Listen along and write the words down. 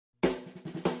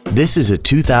This is a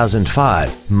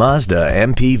 2005 Mazda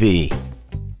MPV.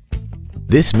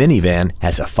 This minivan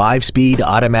has a 5-speed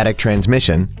automatic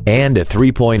transmission and a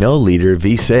 3.0-liter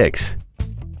V6.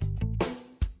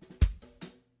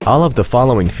 All of the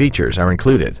following features are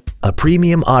included: a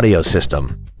premium audio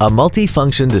system, a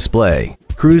multi-function display,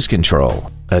 cruise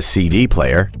control, a CD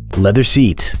player, leather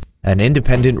seats, an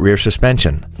independent rear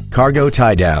suspension, cargo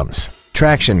tie-downs,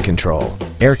 traction control,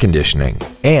 air conditioning,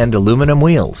 and aluminum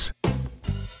wheels.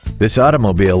 This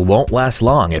automobile won't last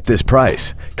long at this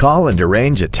price. Call and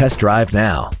arrange a test drive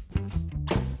now.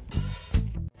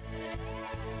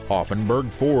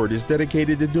 Auffenberg Ford is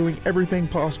dedicated to doing everything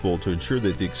possible to ensure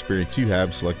that the experience you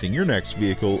have selecting your next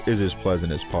vehicle is as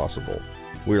pleasant as possible.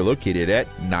 We are located at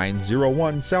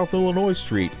 901 South Illinois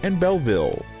Street in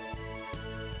Belleville.